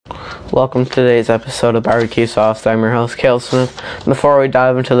Welcome to today's episode of Barbecue Sauce. I'm your host, Cale Smith. Before we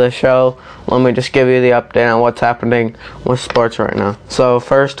dive into the show, let me just give you the update on what's happening with sports right now. So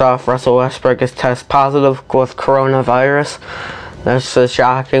first off, Russell Westbrook is test positive with coronavirus. That's just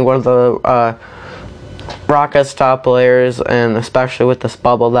shocking. One of the Rockets' top players, and especially with this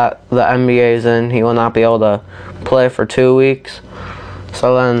bubble that the NBA is in, he will not be able to play for 2 weeks.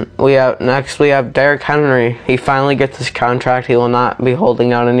 So then we have Derrick Henry. He finally gets his contract. He will not be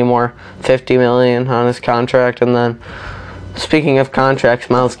holding out anymore. $50 million on his contract. And then, speaking of contracts,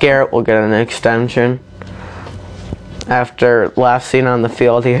 Myles Garrett will get an extension. After last seen on the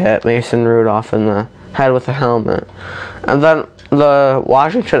field, he hit Mason Rudolph in the head with a helmet. And then the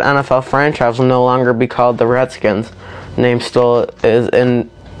Washington NFL franchise will no longer be called the Redskins. Name still is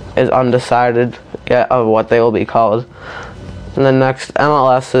undecided yet of what they will be called. And the next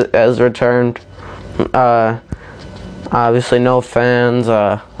MLS has returned. Obviously no fans,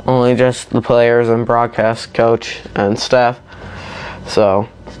 only just the players and broadcast coach and staff. So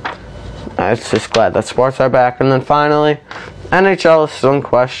I'm just glad that sports are back. And then finally, NHL is still in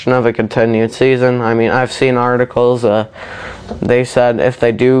question of a continued season. I mean, I've seen articles. They said if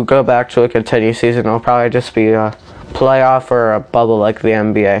they do go back to a continued season, it'll probably just be a playoff or a bubble like the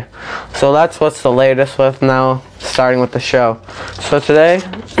NBA. So that's what's the latest with now, starting with the show. So today,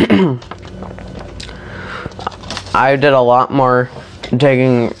 I did a lot more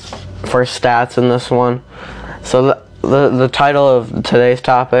digging for stats in this one. So the title of today's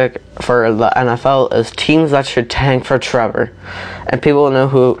topic for the NFL is Teams That Should Tank for Trevor. And people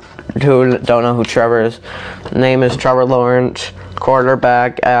who don't know who Trevor is, name is Trevor Lawrence,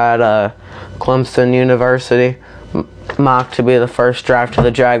 quarterback at Clemson University, mocked to be the first draft to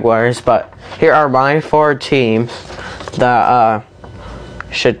the Jaguars. But here are my 4 teams that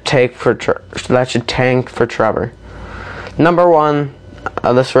should tank for Trevor. Number 1,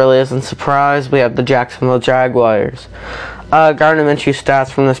 this really isn't a surprise. We have the Jacksonville Jaguars. Gardner Minshew stats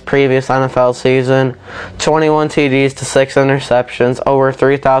from this previous NFL season: 21 TDs to 6 interceptions, over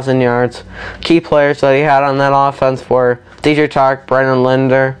 3,000 yards. Key players that he had on that offense were DJ Chark, Brandon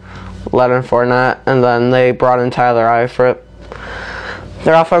Linder, Leonard Fournette, and then they brought in Tyler Eifert.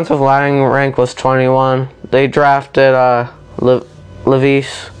 Their offensive line rank was 21. They drafted Laviska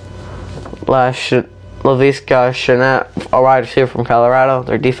Shenault, a wide receiver from Colorado.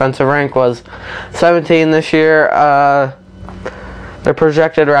 Their defensive rank was 17 this year. Their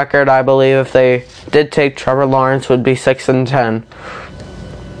projected record, I believe, if they did take Trevor Lawrence, would be 6-10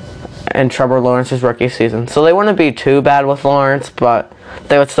 in Trevor Lawrence's rookie season. So they wouldn't be too bad with Lawrence, but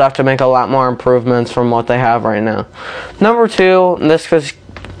they would still have to make a lot more improvements from what they have right now. Number 2, this was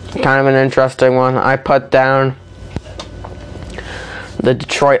kind of an interesting one. I put down the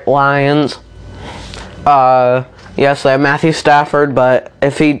Detroit Lions. Yes, they have Matthew Stafford, but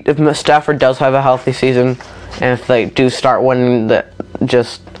if Stafford does have a healthy season, and if they do start winning, the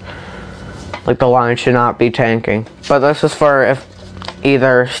Lions should not be tanking. But this is for if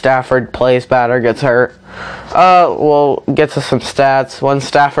either Stafford plays bad or gets hurt. We'll get to some stats. When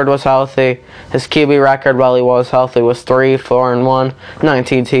Stafford was healthy, his QB record while he was healthy was 3-4-1,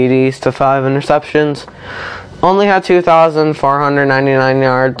 19 TDs to 5 interceptions. Only had 2,499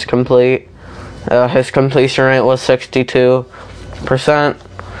 yards complete. His completion rate was 62%.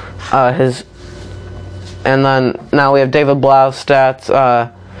 And then now we have David Blau's stats.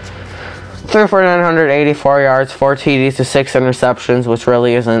 3 for 984 yards, 4 TDs to 6 interceptions, which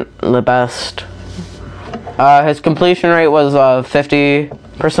really isn't the best. His completion rate was 50%.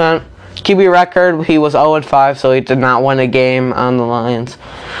 QB record, he was 0-5, so he did not win a game on the Lions.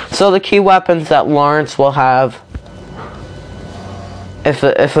 So the key weapons that Lawrence will have, if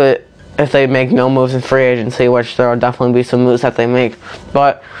they make no moves in free agency, which there will definitely be some moves that they make,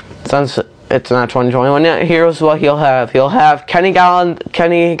 but since it's not 2021 yet, here's what he'll have. He'll have Kenny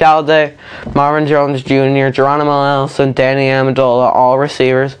Galladay, Marvin Jones Jr., Geronimo Allison, Danny Amendola, all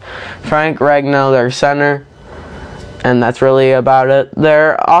receivers. Frank Ragnow, their center. And that's really about it.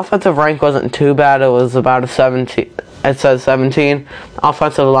 Their offensive rank wasn't too bad. It was about a 17. It says 17.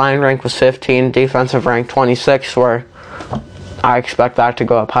 Offensive line rank was 15. Defensive rank 26, where I expect that to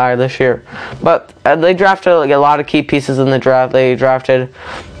go up higher this year. But they drafted a lot of key pieces in the draft. They drafted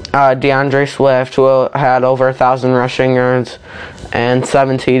DeAndre Swift, who had over 1,000 rushing yards and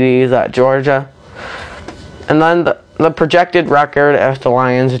 7 TDs at Georgia. And then the projected record, if the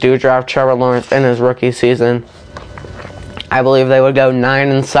Lions do draft Trevor Lawrence in his rookie season, I believe they would go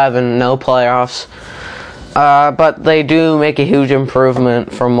 9-7, no playoffs. But they do make a huge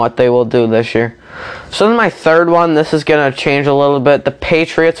improvement from what they will do this year. So then my third one, this is going to change a little bit. The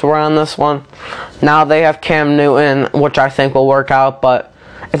Patriots were on this one. Now they have Cam Newton, which I think will work out, but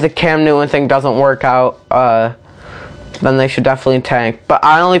if the Cam Newton thing doesn't work out, then they should definitely tank. But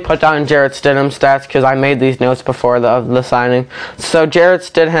I only put down Jarrett Stidham's stats because I made these notes before the signing. So Jarrett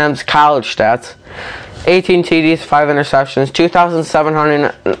Stidham's college stats: 18 TDs, 5 interceptions,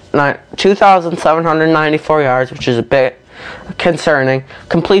 2,794 yards, which is a bit concerning.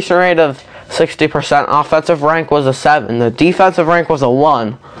 Completion rate of 60%. Offensive rank was a 7. The defensive rank was a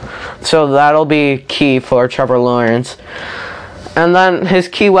 1. So that'll be key for Trevor Lawrence. And then his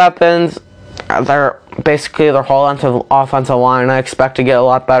key weapons, they're basically their whole offensive line. I expect to get a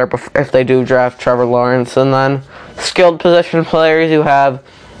lot better if they do draft Trevor Lawrence. And then skilled position players, you have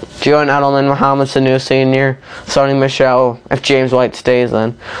Julian Edelman, Mohamed Sanu Sr., Sony Michel, if James White stays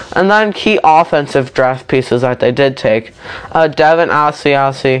in. And then key offensive draft pieces that they did take. Devin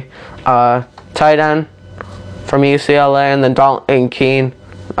Asiasi, tight end from UCLA, and then Dalton Keene,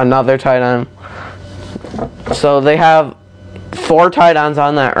 another tight end. So they have 4 tight ends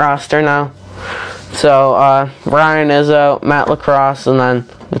on that roster now. So Ryan Izzo, Matt LaCrosse, and then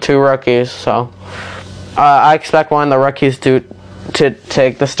the 2 rookies. So I expect one of the rookies to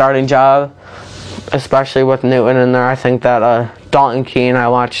take the starting job, especially with Newton in there. I think that Dalton Keene, I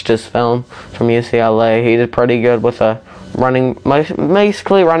watched his film from UCLA. He did pretty good with a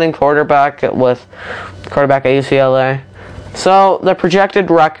basically running quarterback at UCLA. So the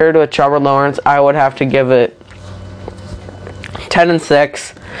projected record with Trevor Lawrence, I would have to give it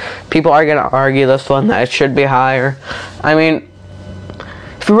 10-6. People are going to argue this one that it should be higher. I mean,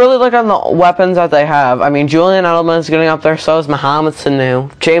 if you really look at the weapons that they have, I mean, Julian Edelman is getting up there, so is Mohamed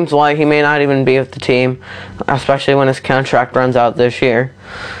Sanu. James White, he may not even be with the team, especially when his contract runs out this year.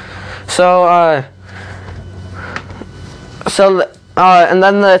 And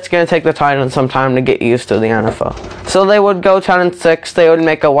then it's going to take the tight end some time to get used to the NFL. So they would go 10-6. They would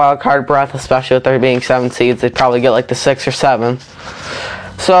make a wild card berth, especially with there being 7 seeds. They'd probably get like the 6th or 7th.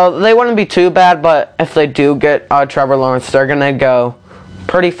 So they wouldn't be too bad, but if they do get Trevor Lawrence, they're going to go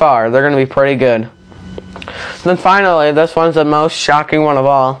pretty far. They're going to be pretty good. Then finally, this one's the most shocking one of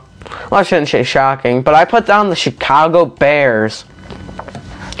all. Well, I shouldn't say shocking, but I put down the Chicago Bears.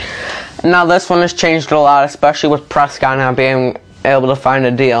 Now, this one has changed a lot, especially with Prescott not being able to find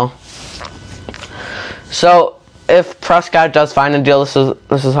a deal. So, if Prescott does find a deal,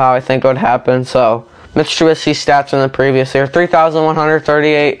 this is how I think it would happen. So, Mitch Trubisky's stats in the previous year: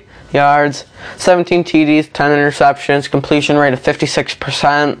 3,138 yards, 17 TDs, 10 interceptions, completion rate of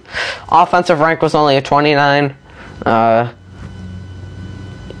 56%. Offensive rank was only a 29.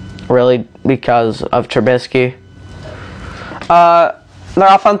 Really, because of Trubisky.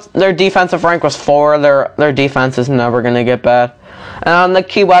 Their defensive rank was 4. Their defense is never going to get bad. And the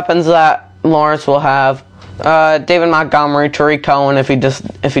key weapons that Lawrence will have: David Montgomery, Tariq Cohen if he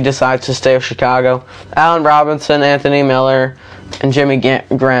decides to stay with Chicago, Allen Robinson, Anthony Miller, and Jimmy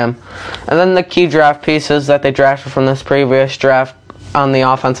Graham. And then the key draft pieces that they drafted from this previous draft on the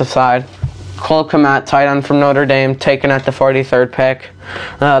offensive side: Cole Kmet, tight end from Notre Dame, taken at the 43rd pick.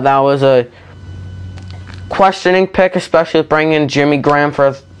 That was a questioning pick, especially with bringing in Jimmy Graham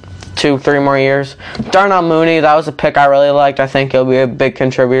for 2-3 more years. Darnell Mooney, that was a pick I really liked. I think he'll be a big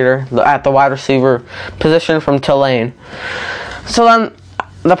contributor at the wide receiver position from Tulane. So then,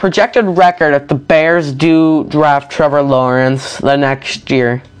 the projected record, if the Bears do draft Trevor Lawrence the next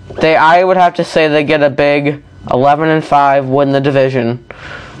year, I would have to say they get a big 11-5, win the division.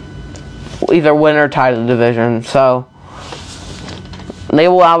 Either win or tie the division. So they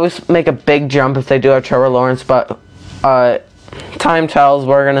will always make a big jump if they do have Trevor Lawrence, but time tells.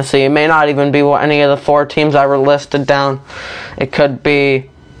 We're going to see. It may not even be any of the 4 teams that were listed down. It could be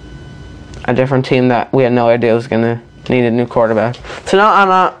a different team that we had no idea was going to need a new quarterback. So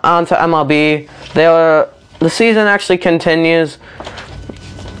now on to MLB. The season actually continues.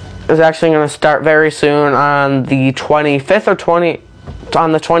 It's actually going to start very soon on the 25th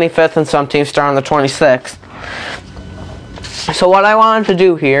on the 25th, and some teams start on the 26th. So what I wanted to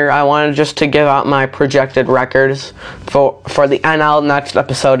do here, I wanted just to give out my projected records for the NL. Next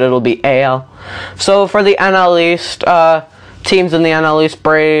episode, it'll be AL. So for the NL East, teams in the NL East: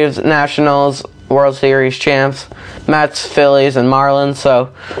 Braves, Nationals, World Series champs, Mets, Phillies, and Marlins.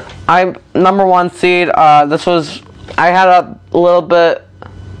 So I'm number 1 seed. I had a little bit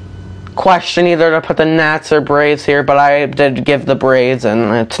question either to put the Nats or Braves here, but I did give the Braves,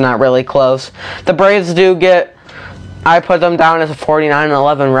 and it's not really close. The Braves I put them down as a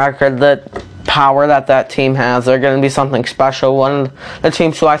 49-11 record. The power that team has, they're going to be something special. One of the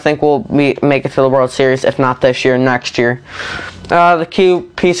teams who I think will make it to the World Series, if not this year, next year. The key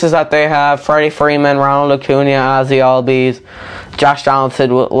pieces that they have: Freddie Freeman, Ronald Acuna, Ozzie Albies, Josh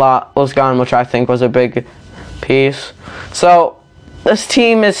Donaldson was gone, which I think was a big piece. So this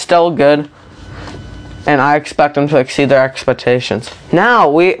team is still good, and I expect them to exceed their expectations.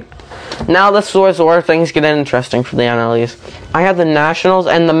 Now this is where things get interesting for the NL East. I have the Nationals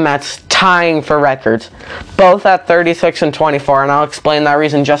and the Mets tying for records, both at 36 and 24, and I'll explain that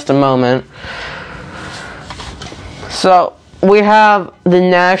reason in just a moment. So we have the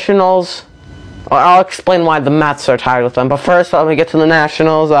Nationals. I'll explain why the Mets are tied with them, but first let me get to the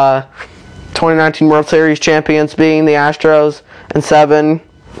Nationals. 2019 World Series champions being the Astros in 7.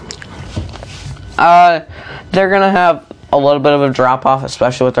 They're going to have a little bit of a drop-off,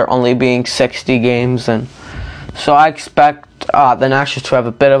 especially with there only being 60 games. And so I expect the Nationals to have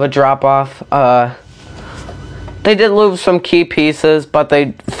a bit of a drop-off. They did lose some key pieces, but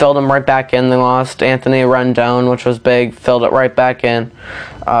they filled them right back in. They lost Anthony Rendon, which was big, filled it right back in.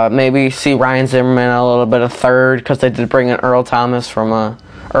 Maybe see Ryan Zimmerman a little bit of third, because they did bring in Earl Thomas from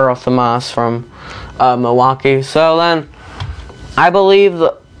Milwaukee. So then, I believe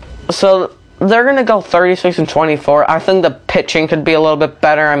they're going to go 36 and 24. I think the pitching could be a little bit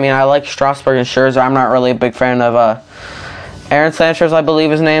better. I mean, I like Strasburg and Scherzer. I'm not really a big fan of Aaron Sanchez, I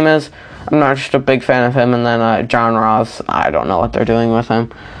believe his name is. I'm not just a big fan of him. And then John Ross, I don't know what they're doing with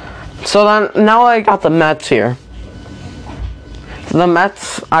him. So then, now I got the Mets here. The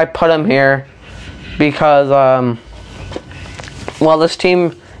Mets, I put them here because, this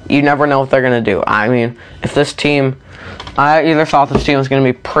team, you never know what they're going to do. I mean, if this team, I either thought this team was going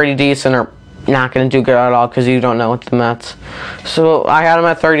to be pretty decent or not going to do good at all, because you don't know with the Mets. So I had them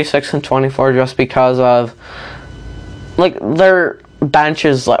at 36 and 24 just because of, their bench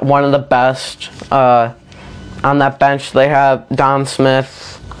is one of the best. On that bench, they have Dom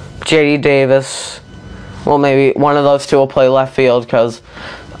Smith, J.D. Davis. Well, maybe one of those two will play left field, because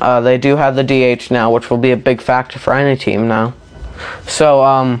they do have the DH now, which will be a big factor for any team now. So,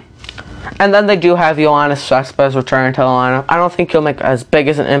 and then they do have Yoenis Cespedes returning to the lineup. I don't think he'll make as big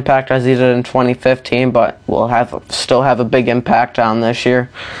as an impact as he did in 2015, but will still have a big impact on this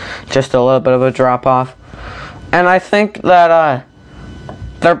year. Just a little bit of a drop-off. And I think that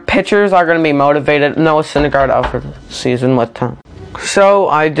their pitchers are going to be motivated. Noah Syndergaard out for the season with them. So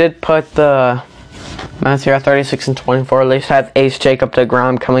I did put the Mets here at 36 and 24. They have ace Jacob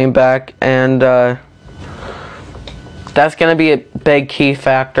deGrom coming back, and that's going to be a big key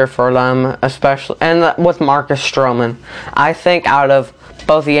factor for them, especially, and with Marcus Stroman. I think out of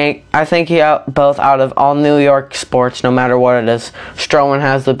both out of all New York sports, no matter what it is, Stroman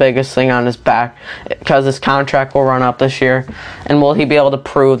has the biggest thing on his back, because his contract will run up this year, and will he be able to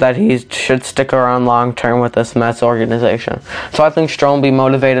prove that he should stick around long term with this Mets organization? So I think Stroman will be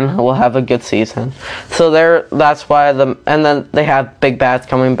motivated and will have a good season. So that's why and then they have big bats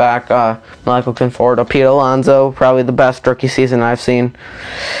coming back. Michael Conforto, Pete Alonso, probably the best rookie season I've seen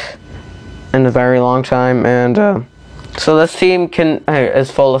in a very long time, and so this team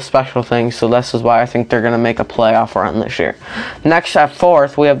is full of special things, so this is why I think they're going to make a playoff run this year. Next, at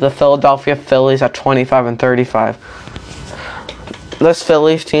 4th, we have the Philadelphia Phillies at 25 and 35. This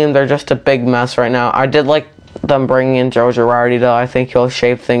Phillies team, they're just a big mess right now. I did like them bringing in Joe Girardi, though. I think he'll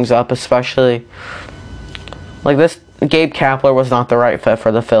shape things up, especially this. Gabe Kapler was not the right fit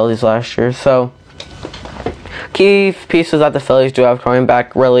for the Phillies last year, so key pieces that the Phillies do have coming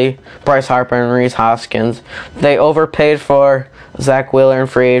back, really, Bryce Harper and Rhys Hoskins. They overpaid for Zach Wheeler in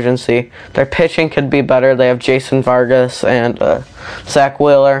free agency. Their pitching could be better. They have Jason Vargas and Zach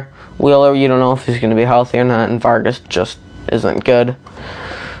Wheeler. Wheeler, you don't know if he's going to be healthy or not, and Vargas just isn't good.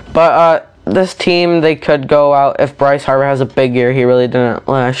 But this team, they could go out if Bryce Harper has a big year. He really didn't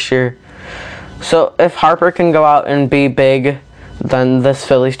last year. So if Harper can go out and be big, then this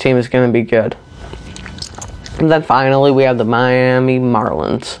Phillies team is going to be good. And then finally, we have the Miami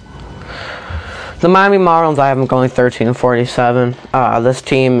Marlins. The Miami Marlins, I have them going 13 and 47. This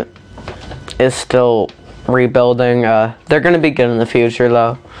team is still rebuilding. They're going to be good in the future,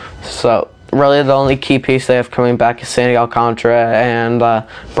 though. So, really, the only key piece they have coming back is Sandy Alcantara and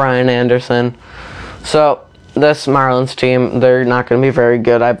Brian Anderson. So, this Marlins team, they're not going to be very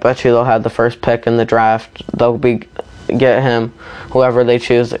good. I bet you they'll have the first pick in the draft. They'll get him, whoever they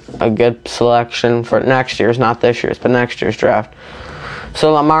choose, a good selection for next year's, not this year's, but next year's draft.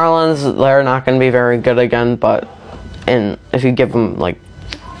 So the Marlins, they're not going to be very good again, but if you give them a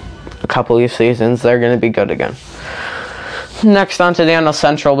couple of seasons, they're going to be good again. Next on to the NL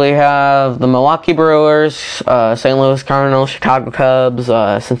Central, we have the Milwaukee Brewers, St. Louis Cardinals, Chicago Cubs,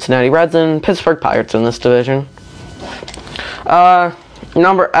 Cincinnati Reds, and Pittsburgh Pirates in this division. At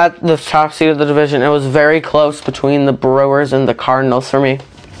the top seed of the division, it was very close between the Brewers and the Cardinals for me.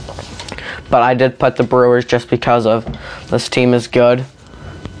 But I did put the Brewers just because of this team is good.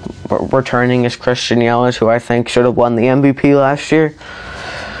 returning is Christian Yelich, who I think should have won the MVP last year.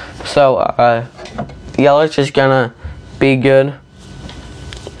 So Yelich is gonna be good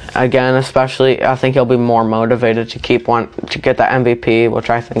again, especially I think he'll be more motivated to get that MVP, which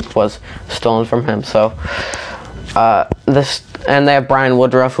I think was stolen from him. So and they have Brian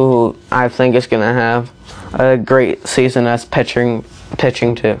Woodruff, who I think is gonna have a great season as pitching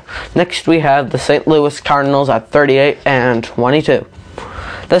too. Next we have the St. Louis Cardinals at 38-22.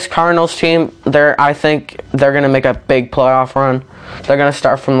 This Cardinals team, I think they're gonna make a big playoff run. They're gonna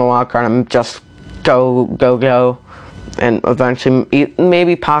start from the wild card and just go, and eventually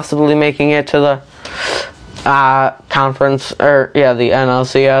maybe possibly making it to the conference, or the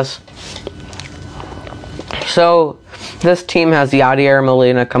NLCS. So this team has Yadier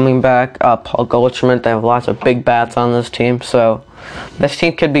Molina coming back, Paul Goldschmidt. They have lots of big bats on this team, so this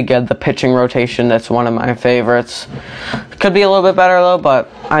team could be good. The pitching rotation, that's one of my favorites. Could be a little bit better though, but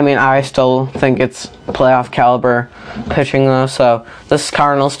I still think it's playoff caliber pitching though. So this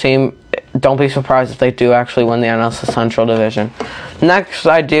Cardinals team, don't be surprised if they do actually win the NL Central Division. Next,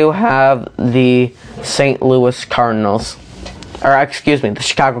 I do have the St. Louis Cardinals, the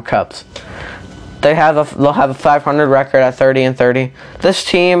Chicago Cubs. They'll have a 500 record at 30-30. This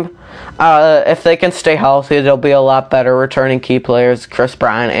team, if they can stay healthy, they'll be a lot better. Returning key players: Chris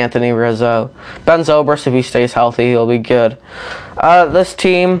Bryant, Anthony Rizzo, Ben Zobrist. If he stays healthy, he'll be good. This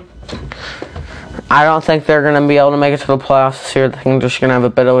team, I don't think they're going to be able to make it to the playoffs this year. I think they're just going to have a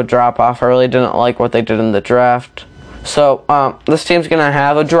bit of a drop-off. I really didn't like what they did in the draft. So this team's going to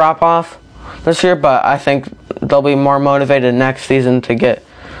have a drop-off this year, but I think they'll be more motivated next season to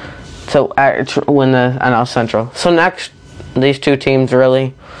win the NL Central. So next, these two teams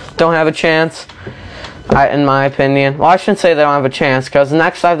really don't have a chance, in my opinion. Well, I shouldn't say they don't have a chance, because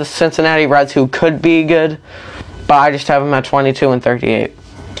next I have the Cincinnati Reds, who could be good, but I just have them at 22-38.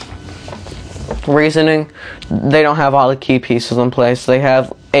 Reasoning: they don't have all the key pieces in place. They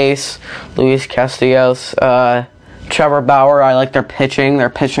have ace Luis Castillos, Trevor Bauer. I like their pitching. Their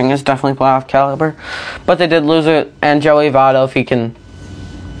pitching is definitely playoff caliber, but they did lose it. And Joey Votto, if he can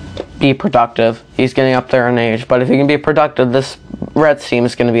be productive, he's getting up there in age, but if he can be productive, this Reds team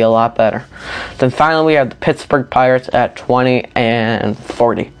is going to be a lot better. Then finally, we have the Pittsburgh Pirates at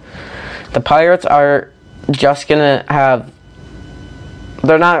 20-40. The Pirates are just going to have.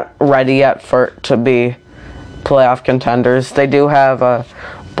 They're not ready yet to be playoff contenders. They do have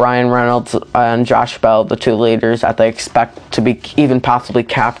Brian Reynolds and Josh Bell, the two leaders that they expect to be even possibly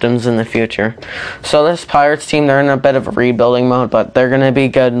captains in the future. So this Pirates team, they're in a bit of a rebuilding mode, but they're going to be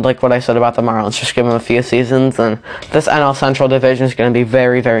good, like what I said about the Marlins. Just give them a few seasons, and this NL Central Division is going to be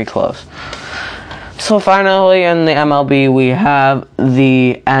very, very close. So finally, in the MLB, we have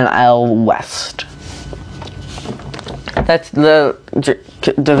the NL West. That's the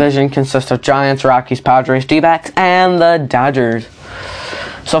division consists of Giants, Rockies, Padres, D-backs, and the Dodgers.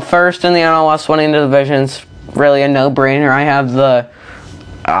 So first in the NL West, winning the division's really a no-brainer. I have the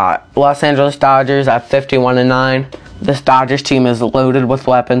Los Angeles Dodgers at 51-9. This Dodgers team is loaded with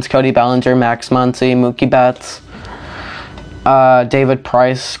weapons: Cody Bellinger, Max Muncy, Mookie Betts, David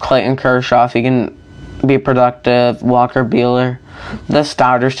Price, Clayton Kershaw, if he can be productive, Walker Buehler. This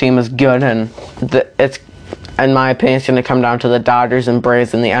Dodgers team is good, and it's, in my opinion, it's going to come down to the Dodgers and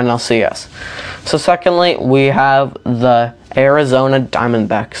Braves in the NLCS. So secondly, we have the Arizona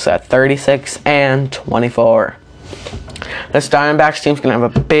Diamondbacks at 36-24. This Diamondbacks team is going to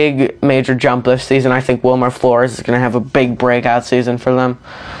have a big major jump this season. I think Wilmer Flores is going to have a big breakout season for them.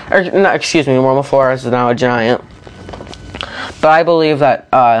 Wilmer Flores is now a Giant. But I believe that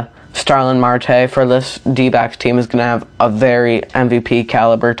Starlin Marte for this D-backs team is going to have a very MVP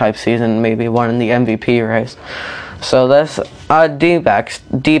caliber type season, maybe one in the MVP race. So this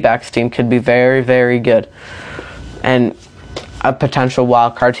D-backs team could be very, very good, and a potential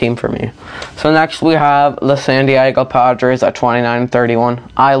wild card team for me. So next we have the San Diego Padres at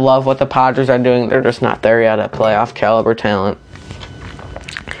 29-31. I love what the Padres are doing. They're just not there yet at playoff caliber talent.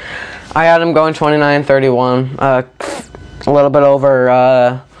 I had them going 29-31, a little bit over,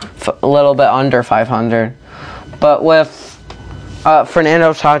 a little bit under 500. But with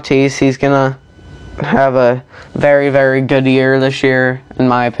Fernando Tatis, he's gonna have a very, very good year this year, in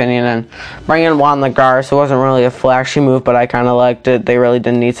my opinion. And bringing Juan Lagares, it wasn't really a flashy move, but I kind of liked it. They really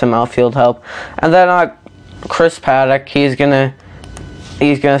did need some outfield help. And then Chris Paddock, he's gonna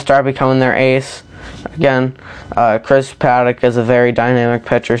start becoming their ace again. Chris Paddock is a very dynamic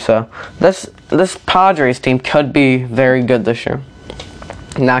pitcher, so this Padres team could be very good this year.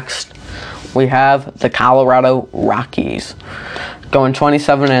 Next, we have the Colorado Rockies going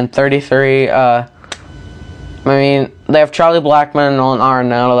 27-33. I mean, they have Charlie Blackmon and Nolan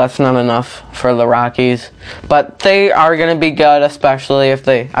Arenado. That's not enough for the Rockies. But they are going to be good, especially if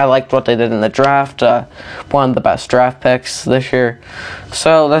I liked what they did in the draft. One of the best draft picks this year.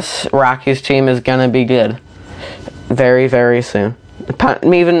 So this Rockies team is going to be good very, very soon.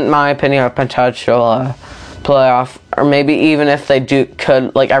 Even in my opinion, a potential playoff, or maybe even if they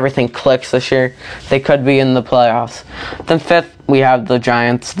could everything clicks this year, they could be in the playoffs. Then fifth, we have the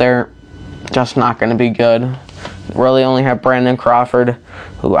Giants. They're just not going to be good. Really only have Brandon Crawford,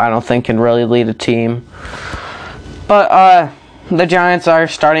 who I don't think can really lead a team. But the Giants are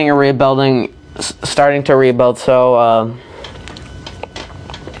starting to rebuild, so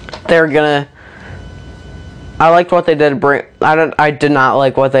they're gonna. I liked what they did. I did not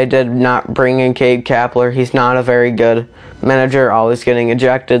like what they did not bringing Cade Kapler. He's not a very good manager, always getting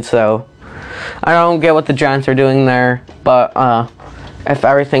ejected. So I don't get what the Giants are doing there. But if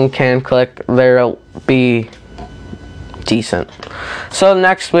everything can click, they'll be decent. So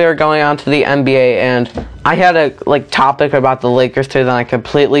next we are going on to the NBA, and I had a topic about the Lakers too, then I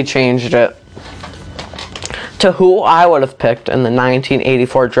completely changed it to who I would have picked in the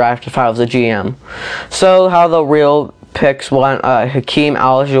 1984 draft if I was a GM. So how the real picks went: Hakeem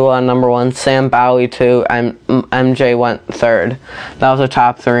Olajuwon number 1, Sam Bowie 2, and MJ went 3rd. That was the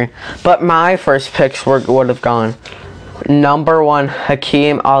top 3. But my first picks would have gone number 1,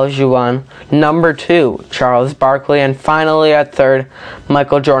 Hakeem Olajuwon, number 2, Charles Barkley, and finally at 3rd,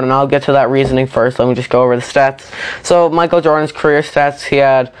 Michael Jordan. I'll get to that reasoning first. Let me just go over the stats. So Michael Jordan's career stats: he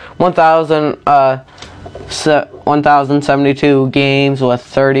had 1,072 games with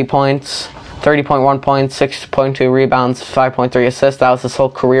 30 points, 30.1 points, 6.2 rebounds, 5.3 assists. That was his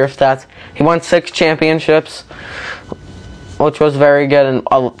whole career stats. He won 6 championships, which was very good, and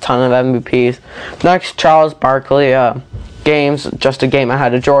a ton of MVPs. Next, Charles Barkley, games, just a game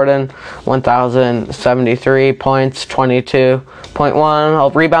ahead of Jordan, 1,073 points,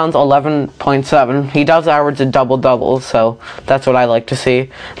 22.1, rebounds, 11.7. He does average a double-double, so that's what I like to see.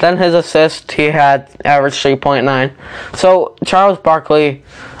 Then his assist, he had average 3.9. So Charles Barkley,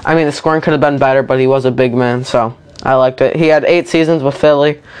 I mean, the scoring could have been better, but he was a big man, so I liked it. He had 8 seasons with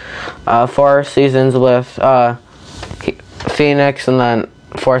Philly, 4 seasons with Phoenix, and then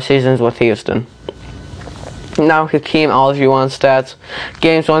 4 seasons with Houston. Now Hakeem Olajuwon stats: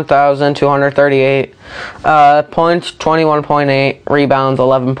 games 1,238, points 21.8, rebounds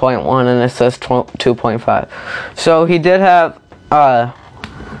 11.1, and assists 2.5. So he did have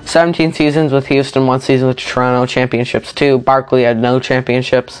 17 seasons with Houston, 1 season with Toronto, championships 2. Barkley had no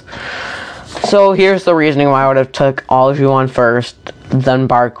championships. So here's the reasoning why I would have took Olajuwon first, then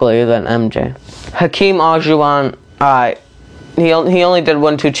Barkley, then MJ. Hakeem Olajuwon, he only did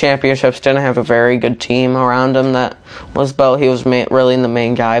win 2 championships, didn't have a very good team around him that was built. He was really the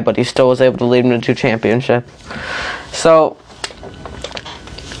main guy, but he still was able to lead him to 2 championships. So,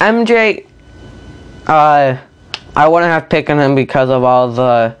 MJ, I wouldn't have picked him because of all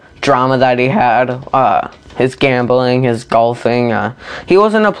the drama that he had, his gambling, his golfing. He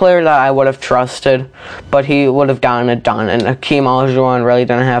wasn't a player that I would have trusted, but he would have gotten it done. And Hakeem Olajuwon really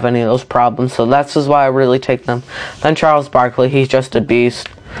didn't have any of those problems, so that's just why I really take them. Then Charles Barkley, he's just a beast.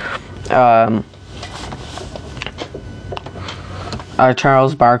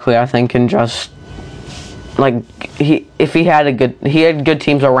 Charles Barkley, I think, can just he had good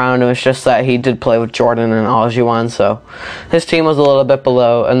teams around him. It's just that he did play with Jordan and Olajuwon, so his team was a little bit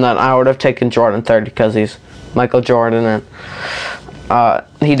below. And then I would have taken Jordan 3rd because he's Michael Jordan, and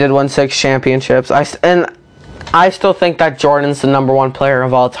he did win 6 championships. I still think that Jordan's the number 1 player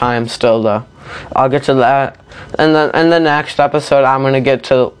of all time. Still, though, I'll get to that. And then in the next episode, I'm gonna get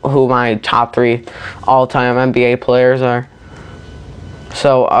to who my top 3 all-time NBA players are.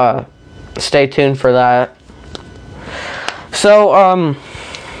 So stay tuned for that. So,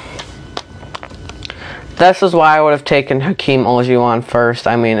 this is why I would have taken Hakeem Olajuwon first.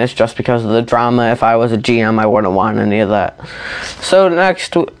 I mean, it's just because of the drama. If I was a GM, I wouldn't want any of that. So,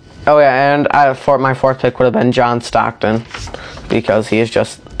 next, and my 4th pick would have been John Stockton, because he's,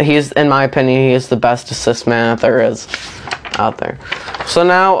 in my opinion, he is the best assist man that there is out there. So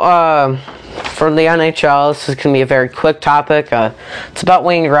now, for the NHL, this is going to be a very quick topic. It's about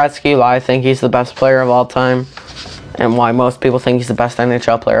Wayne Gretzky, why I think he's the best player of all time, and why most people think he's the best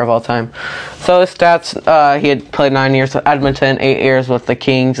NHL player of all time. So his stats: he had played 9 years with Edmonton, 8 years with the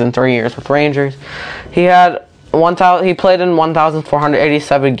Kings, and 3 years with Rangers. He played in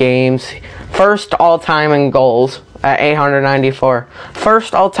 1,487 games. First all-time in goals at 894.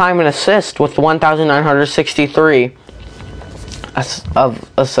 First all-time in assists with 1,963.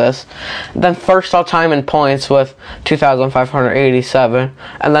 of assists. Then first all-time in points with 2,587.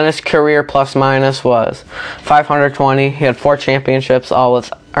 And then his career plus-minus was 520. He had 4 championships, or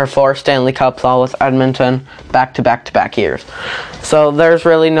 4 Stanley Cups, all with Edmonton, back-to-back-to-back years. So there's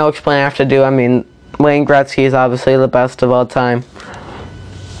really no explaining I have to do. I mean, Wayne Gretzky is obviously the best of all time.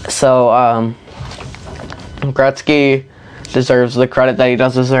 So, Gretzky deserves the credit that he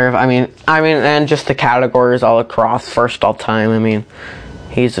does deserve. I mean, and just the categories all across, first all time. I mean,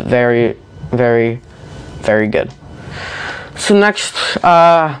 he's very, very, very good. So next,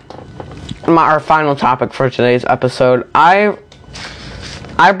 our final topic for today's episode. I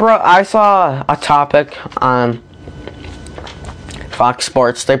saw a topic on Fox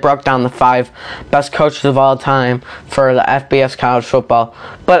Sports. They broke down the 5 best coaches of all time for the FBS college football,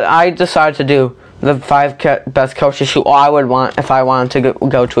 but I decided to do the 5 best coaches who I would want if I wanted to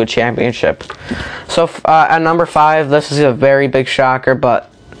go to a championship. So at number 5, this is a very big shocker,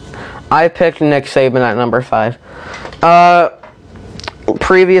 but I picked Nick Saban at number 5.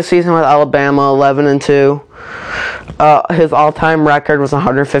 Previous season with Alabama, 11-2. His all-time record was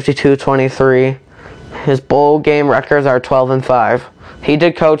 152-23. His bowl game records are 12-5. He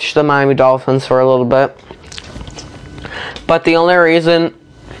did coach the Miami Dolphins for a little bit, but the only reason,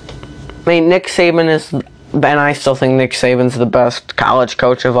 Nick Saban is, and I still think Nick Saban's the best college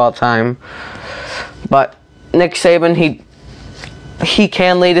coach of all time. But Nick Saban, he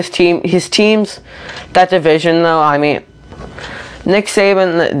can lead his team. His teams, that division though, I mean, Nick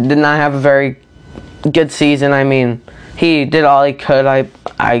Saban did not have a very good season. I mean, he did all he could.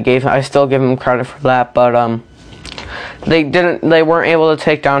 I still give him credit for that, but they weren't able to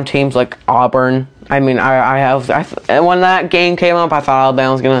take down teams like Auburn. I mean, when that game came up, I thought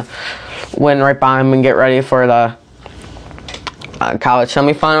Alabama was gonna win right by him and get ready for the college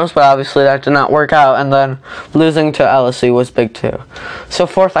semifinals, but obviously that did not work out, and then losing to LSU was big too. So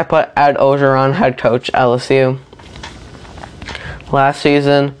 4th, I put Ed Orgeron, head coach, LSU. Last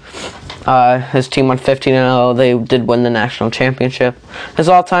season, his team went 15-0. They did win the national championship. His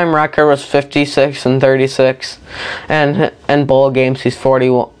all-time record was 56-36, and in bowl games he's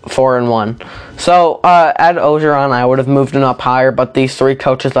 44-1. So Ed Orgeron, I would have moved him up higher, but these 3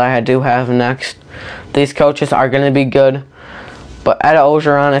 coaches that I do have next, these coaches are going to be good. But Ed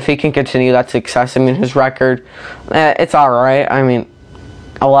Orgeron, if he can continue that success, I mean, his record, it's all right. I mean,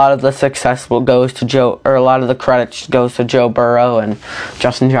 a lot of the success goes to a lot of the credit goes to Joe Burrow and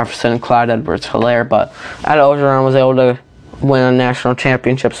Justin Jefferson and Clyde Edwards-Helaire, but Ed Orgeron was able to win a national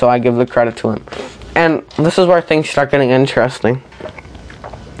championship, so I give the credit to him. And this is where things start getting interesting.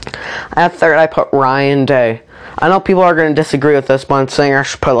 At 3rd, I put Ryan Day. I know people are going to disagree with this, but I'm saying I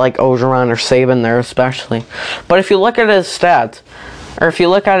should put like Orgeron or Saban there especially. But if you look at his stats, or if you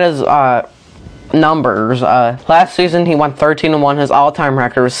look at his numbers, last season he went 13-1. His all-time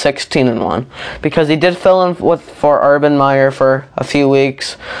record was 16-1 because he did fill in for Urban Meyer for a few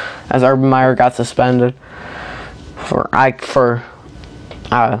weeks as Urban Meyer got suspended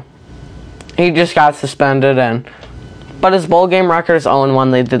he just got suspended, but his bowl game record is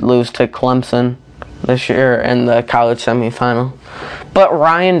 0-1. They did lose to Clemson this year in the college semifinal. But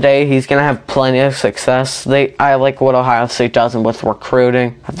Ryan Day, he's gonna have plenty of success. I like what Ohio State does with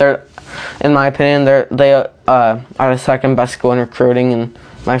recruiting. In my opinion, they are the 2nd best school in recruiting, and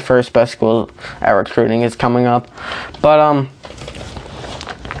my 1st best school at recruiting is coming up. But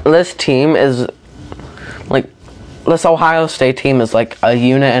this team is this Ohio State team is like a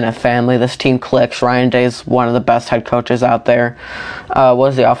unit and a family. This team clicks. Ryan Day is one of the best head coaches out there.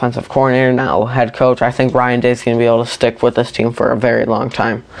 Was the offensive coordinator, now head coach. I think Ryan Day is going to be able to stick with this team for a very long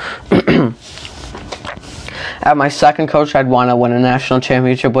time. At my 2nd coach I'd want to win a national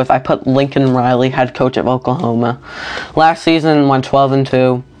championship with, I put Lincoln Riley, head coach of Oklahoma. Last season went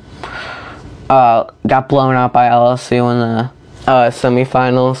 12-2. Got blown out by LSU in the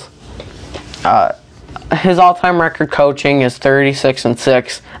semifinals. His all-time record coaching is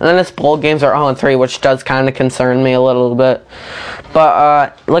 36-6, and then his bowl games are 0-3, which does kind of concern me a little bit.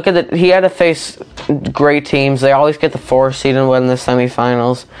 But look at it; he had to face great teams. They always get the 4th seed and win the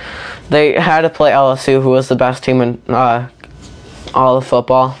semifinals. They had to play LSU, who was the best team in all of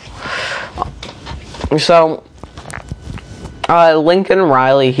football. So Lincoln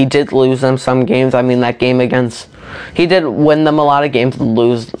Riley, he did lose them some games. I mean, that game he did win them a lot of games,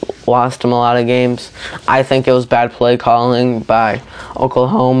 lost them a lot of games. I think it was bad play calling by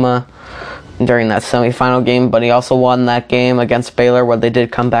Oklahoma during that semifinal game, but he also won that game against Baylor where they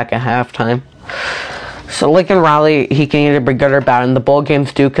did come back at halftime. So Lincoln Riley, he can either be good or bad, and the bowl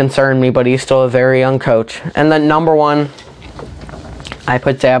games do concern me, but he's still a very young coach. And then number 1, I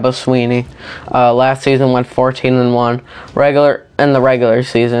put Dabo Swinney. Last season went 14-1. In the regular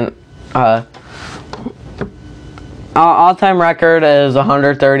season. All-time record is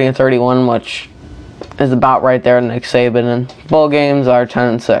 130-31, which is about right there with Nick Saban. And bowl games are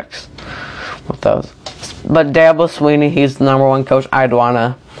 10-6 with those. But Dabo Swinney, he's the number one coach. I'd want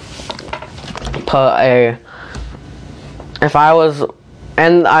to put if I was,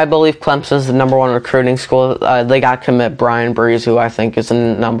 and I believe Clemson's the number one recruiting school. They got commit Brian Breeze, who I think is the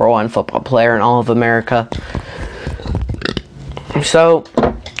number one football player in all of America. So,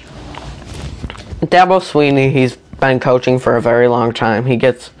 Dabo Swinney, he's been coaching for a very long time. He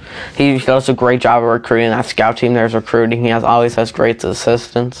does a great job of recruiting. That scout team there's recruiting. He always has great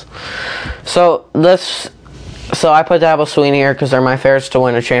assistants. So I put Dabo Swinney here because they're my favorites to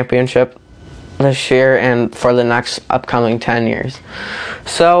win a championship this year and for the next upcoming 10 years.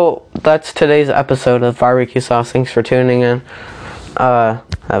 So that's today's episode of Barbecue Sauce. Thanks for tuning in. Have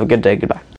a good day. Goodbye.